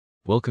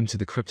Welcome to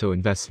the Crypto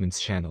Investments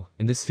channel.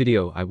 In this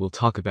video I will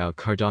talk about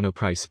Cardano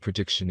price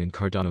prediction and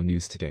Cardano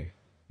news today.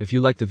 If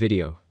you like the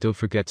video, don't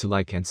forget to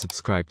like and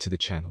subscribe to the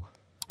channel.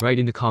 Write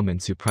in the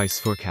comments your price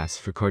forecast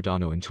for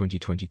Cardano in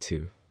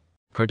 2022.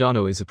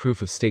 Cardano is a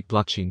proof-of-stake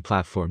blockchain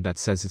platform that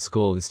says its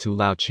goal is to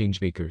allow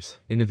changemakers,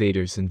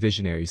 innovators and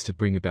visionaries to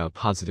bring about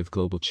positive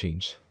global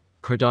change.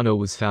 Cardano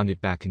was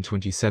founded back in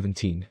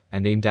 2017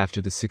 and named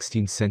after the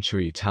 16th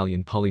century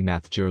Italian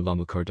polymath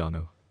Girolamo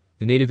Cardano.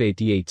 The native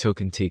Ada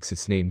token takes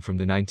its name from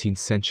the 19th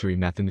century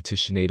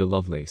mathematician Ada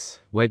Lovelace,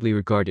 widely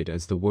regarded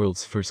as the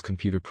world's first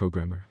computer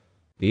programmer.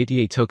 The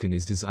Ada token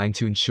is designed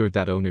to ensure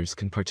that owners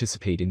can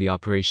participate in the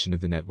operation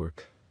of the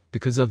network.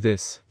 Because of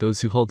this,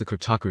 those who hold the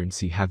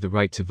cryptocurrency have the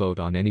right to vote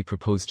on any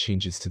proposed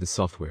changes to the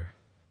software.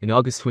 In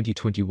August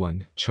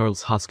 2021,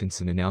 Charles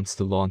Hoskinson announced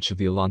the launch of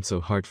the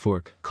Alonso hard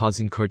fork,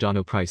 causing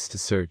Cardano price to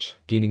surge,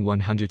 gaining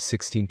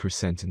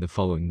 116% in the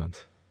following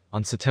month.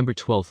 On September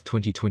 12,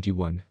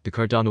 2021, the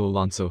Cardano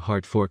Alonso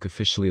hard fork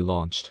officially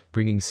launched,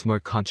 bringing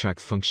smart contract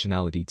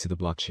functionality to the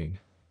blockchain.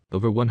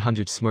 Over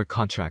 100 smart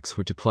contracts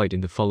were deployed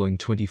in the following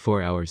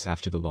 24 hours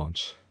after the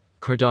launch.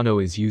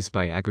 Cardano is used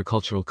by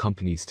agricultural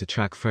companies to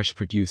track fresh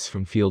produce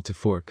from field to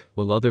fork,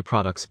 while other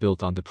products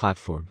built on the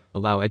platform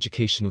allow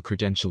educational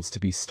credentials to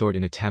be stored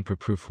in a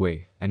tamper-proof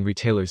way, and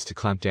retailers to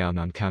clamp down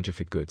on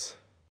counterfeit goods.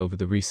 Over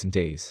the recent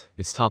days,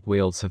 its top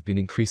whales have been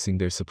increasing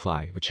their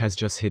supply, which has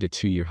just hit a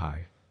 2-year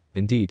high.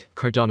 Indeed,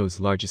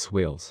 Cardano's largest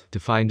whales,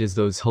 defined as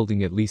those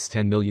holding at least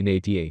 10 million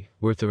ADA,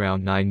 worth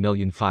around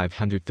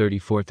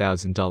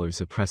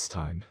 $9,534,000 at press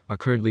time, are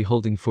currently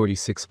holding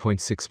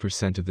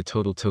 46.6% of the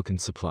total token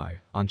supply,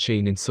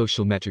 on-chain and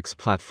social metrics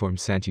platform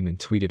Santiment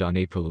tweeted on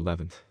April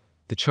 11.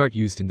 The chart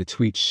used in the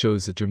tweet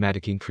shows a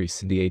dramatic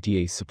increase in the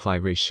ADA supply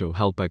ratio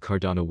held by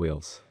Cardano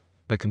whales.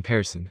 By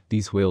comparison,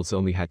 these whales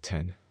only had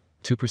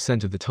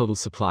 10.2% of the total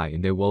supply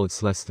in their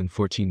wallets less than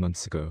 14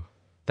 months ago.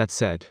 That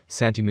said,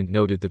 Santiment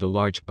noted that a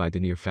large by the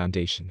Near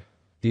Foundation.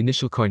 The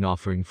initial coin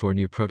offering for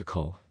Near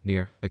protocol,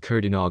 Near,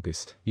 occurred in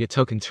August, yet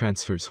token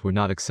transfers were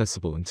not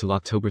accessible until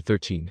October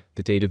 13,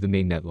 the date of the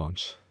mainnet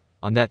launch.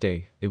 On that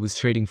day, it was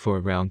trading for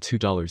around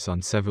 $2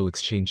 on several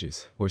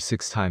exchanges, or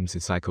 6 times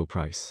its ICO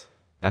price.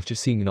 After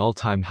seeing an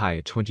all-time high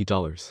at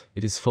 $20,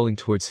 it is falling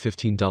towards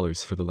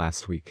 $15 for the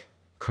last week.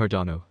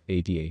 Cardano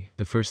Ada,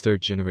 the first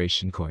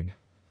third-generation coin.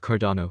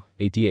 Cardano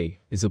Ada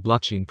is a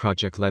blockchain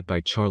project led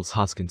by Charles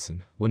Hoskinson,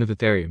 one of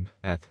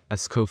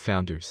Ethereum's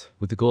co-founders,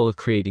 with the goal of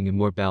creating a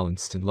more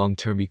balanced and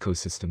long-term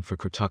ecosystem for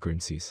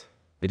cryptocurrencies.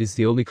 It is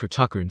the only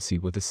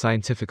cryptocurrency with a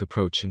scientific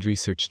approach and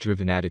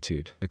research-driven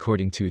attitude,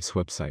 according to its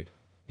website.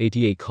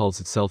 Ada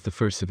calls itself the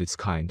first of its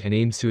kind and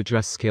aims to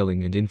address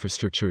scaling and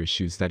infrastructure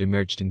issues that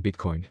emerged in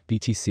Bitcoin,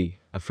 BTC,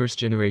 a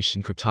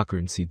first-generation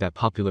cryptocurrency that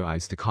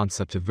popularized the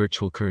concept of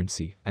virtual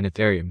currency, and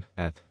Ethereum,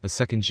 a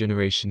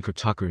second-generation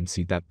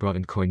cryptocurrency that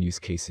broadened coin use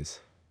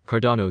cases.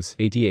 Cardano's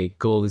Ada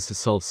goal is to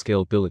solve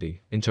scalability,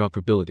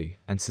 interoperability,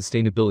 and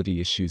sustainability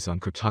issues on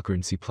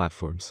cryptocurrency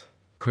platforms.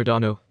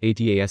 Cardano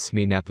Ada's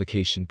main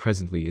application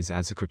presently is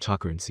as a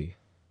cryptocurrency.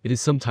 It is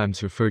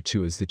sometimes referred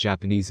to as the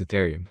Japanese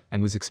Ethereum,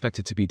 and was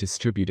expected to be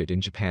distributed in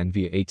Japan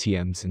via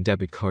ATMs and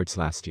debit cards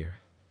last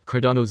year.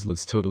 Cardano's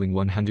loss totaling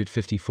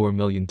 $154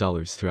 million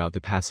throughout the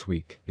past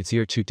week. Its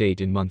year-to-date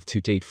and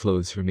month-to-date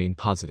flows remain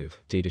positive,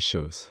 data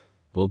shows.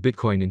 While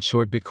Bitcoin and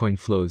short Bitcoin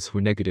flows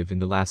were negative in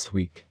the last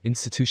week,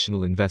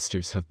 institutional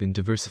investors have been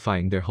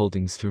diversifying their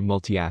holdings through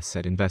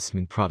multi-asset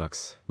investment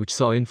products, which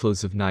saw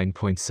inflows of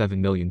 $9.7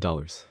 million.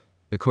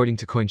 According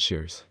to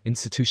CoinShares,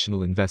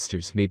 institutional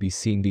investors may be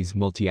seeing these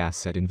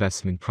multi-asset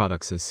investment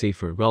products as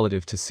safer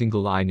relative to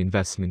single-line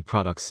investment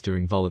products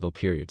during volatile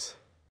periods.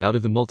 Out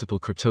of the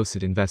multiple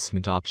cryptocurrency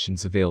investment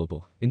options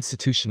available,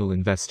 institutional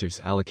investors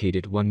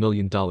allocated $1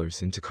 million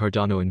into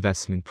Cardano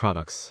investment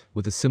products,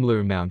 with a similar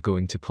amount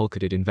going to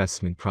Polkadot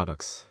investment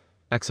products.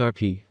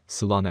 XRP,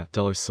 Solana,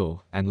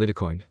 $Sol, and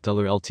Litecoin,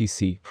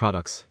 $LTC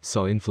products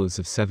saw inflows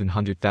of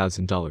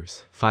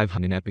 $700,000,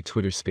 $500 in Epic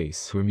Twitter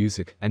Space where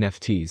music,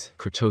 NFTs,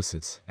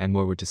 cryptocurrencies, and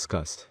more were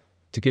discussed.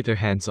 To get their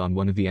hands on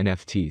one of the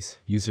NFTs,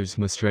 users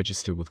must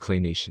register with Clay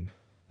Nation.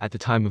 At the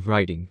time of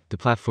writing, the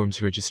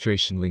platform's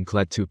registration link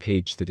led to a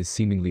page that is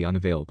seemingly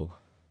unavailable.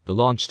 The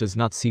launch does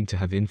not seem to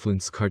have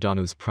influenced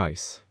Cardano's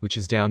price, which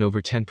is down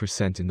over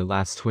 10% in the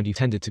last 20,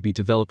 tended to be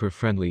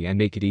developer-friendly and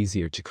make it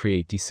easier to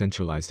create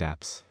decentralized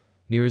apps.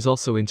 Near is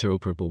also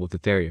interoperable with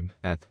Ethereum,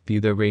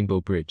 via their Rainbow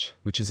Bridge,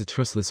 which is a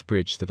trustless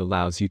bridge that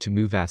allows you to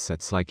move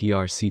assets like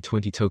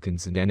ERC20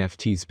 tokens and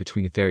NFTs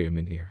between Ethereum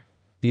and Near.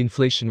 The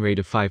inflation rate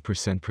of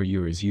 5% per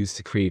year is used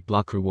to create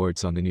block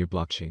rewards on the Near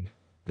blockchain.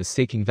 The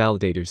staking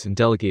validators and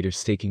delegators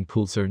staking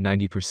pools earn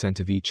 90%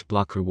 of each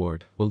block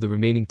reward, while the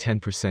remaining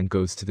 10%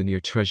 goes to the Near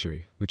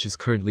treasury, which is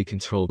currently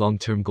controlled.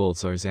 Long-term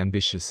goals are as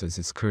ambitious as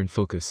its current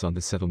focus on the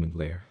settlement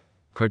layer.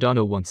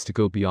 Cardano wants to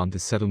go beyond the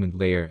settlement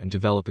layer and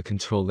develop a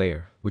control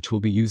layer, which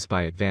will be used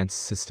by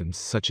advanced systems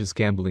such as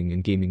gambling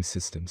and gaming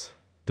systems.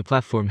 The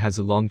platform has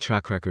a long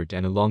track record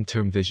and a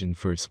long-term vision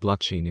for its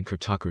blockchain and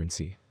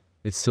cryptocurrency.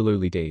 It's still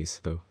early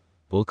days, though.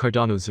 While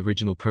Cardano's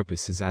original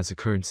purpose is as a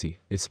currency,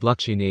 its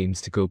blockchain aims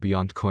to go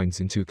beyond coins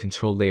into a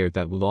control layer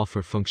that will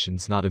offer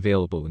functions not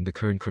available in the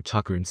current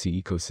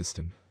cryptocurrency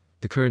ecosystem.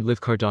 The current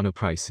live Cardano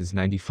price is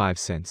 95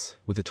 cents,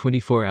 with a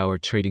 24-hour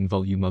trading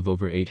volume of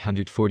over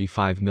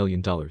 $845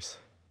 million.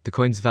 The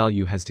coin's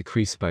value has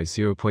decreased by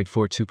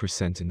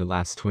 0.42% in the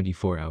last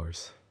 24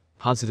 hours.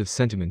 Positive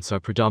sentiments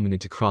are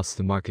predominant across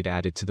the market.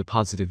 Added to the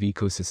positive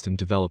ecosystem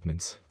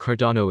developments,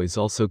 Cardano is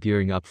also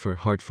gearing up for a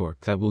hard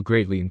fork that will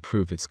greatly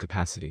improve its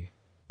capacity.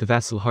 The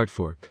Vassal hard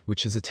fork,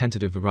 which has a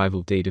tentative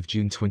arrival date of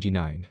June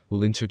 29,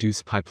 will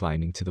introduce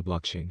pipelining to the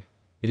blockchain.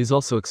 It is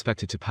also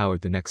expected to power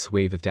the next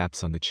wave of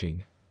dApps on the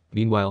chain.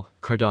 Meanwhile,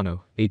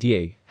 Cardano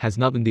Ada has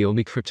not been the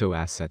only crypto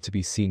asset to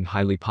be seeing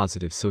highly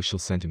positive social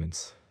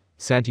sentiments.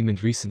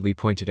 Santiment recently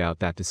pointed out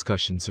that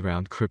discussions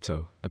around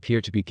crypto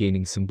appear to be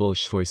gaining some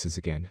bullish voices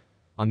again.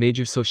 On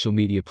major social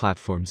media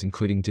platforms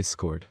including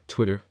Discord,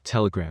 Twitter,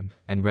 Telegram,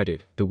 and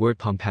Reddit, the word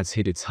pump has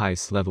hit its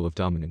highest level of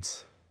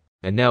dominance.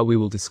 And now we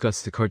will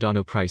discuss the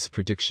Cardano price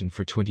prediction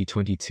for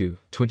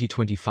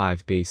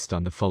 2022-2025 based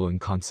on the following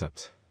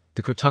concept.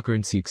 The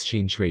cryptocurrency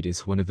exchange rate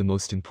is one of the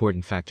most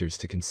important factors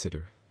to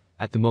consider.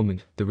 At the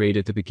moment, the rate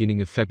at the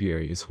beginning of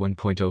February is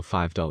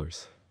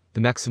 $1.05. The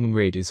maximum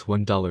rate is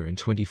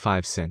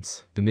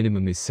 $1.25, the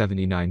minimum is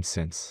 79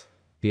 cents.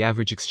 The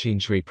average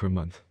exchange rate per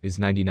month is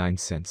 99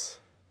 cents.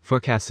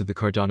 Forecast of the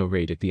Cardano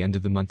rate at the end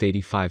of the month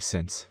 85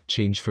 cents,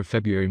 change for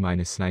February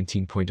minus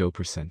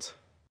 19.0%.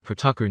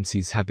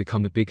 Cryptocurrencies have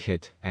become a big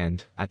hit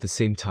and, at the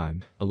same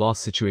time, a loss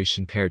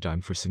situation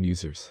paradigm for some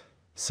users.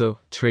 So,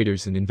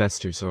 traders and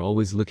investors are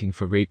always looking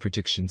for rate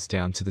predictions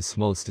down to the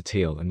smallest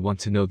detail and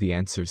want to know the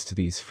answers to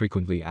these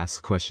frequently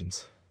asked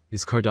questions.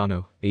 Is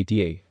Cardano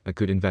Ada a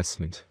good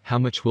investment? How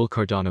much will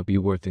Cardano be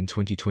worth in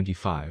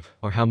 2025?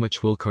 Or how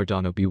much will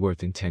Cardano be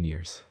worth in 10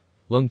 years?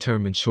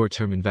 Long-term and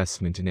short-term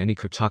investment in any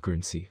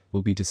cryptocurrency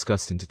will be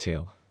discussed in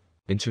detail.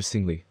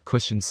 Interestingly,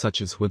 questions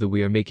such as whether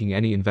we are making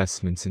any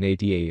investments in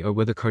Ada or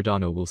whether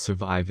Cardano will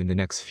survive in the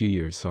next few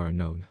years are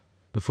unknown.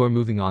 Before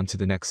moving on to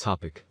the next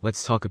topic,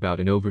 let's talk about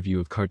an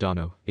overview of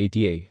Cardano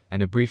Ada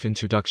and a brief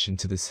introduction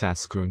to this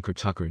fast-growing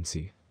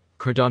cryptocurrency.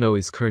 Cardano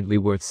is currently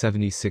worth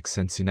 76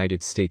 cents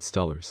United States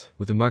dollars,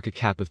 with a market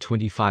cap of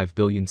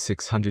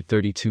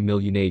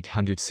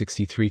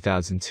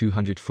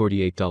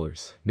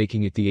 $25,632,863,248,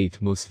 making it the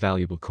 8th most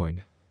valuable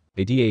coin.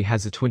 Ada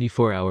has a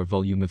 24-hour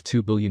volume of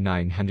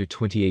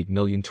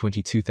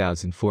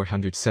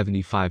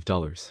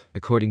 $2,928,022,475,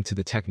 according to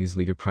the Technews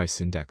Leader Price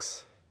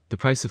Index. The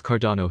price of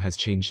Cardano has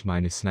changed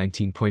minus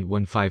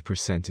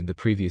 19.15% in the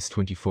previous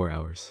 24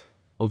 hours.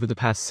 Over the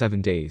past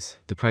 7 days,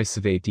 the price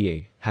of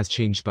Ada has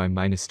changed by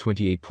minus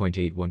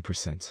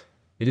 28.81%.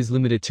 It is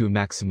limited to a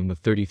maximum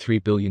of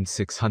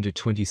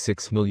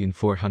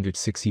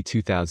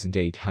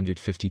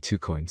 33,626,462,852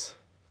 coins.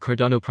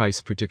 Cardano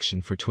price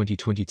prediction for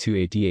 2022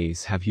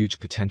 Adas have huge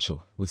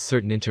potential. With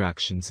certain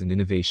interactions and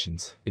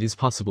innovations, it is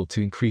possible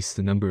to increase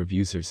the number of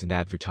users and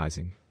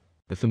advertising.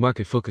 If the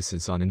market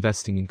focuses on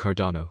investing in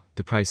Cardano,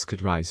 the price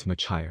could rise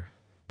much higher.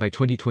 By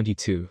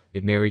 2022,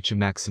 it may reach a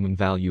maximum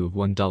value of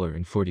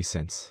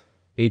 $1.40.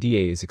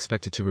 Ada is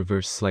expected to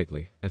reverse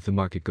slightly if the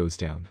market goes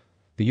down.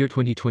 The year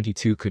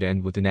 2022 could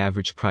end with an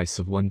average price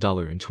of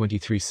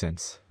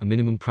 $1.23, a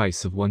minimum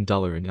price of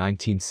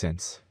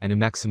 $1.19, and a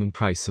maximum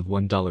price of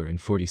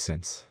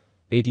 $1.40.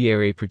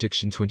 Ada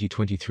prediction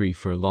 2023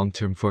 for a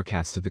long-term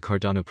forecast of the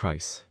Cardano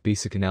price.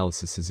 Basic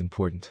analysis is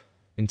important.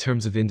 In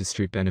terms of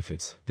industry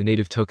benefits, the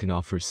native token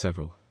offers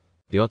several.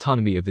 The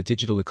autonomy of the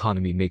digital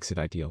economy makes it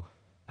ideal.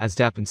 As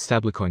dApp and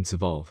stablecoins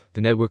evolve, the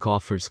network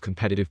offers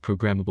competitive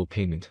programmable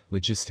payment,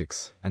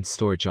 logistics, and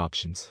storage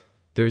options.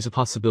 There is a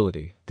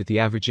possibility that the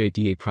average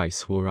Ada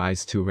price will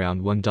rise to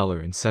around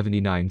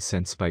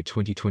 $1.79 by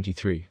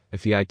 2023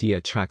 if the idea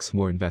attracts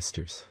more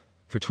investors.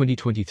 For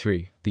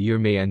 2023, the year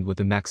may end with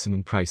a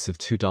maximum price of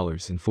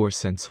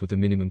 $2.04 with a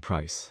minimum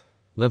price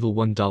level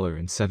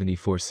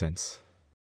 $1.74.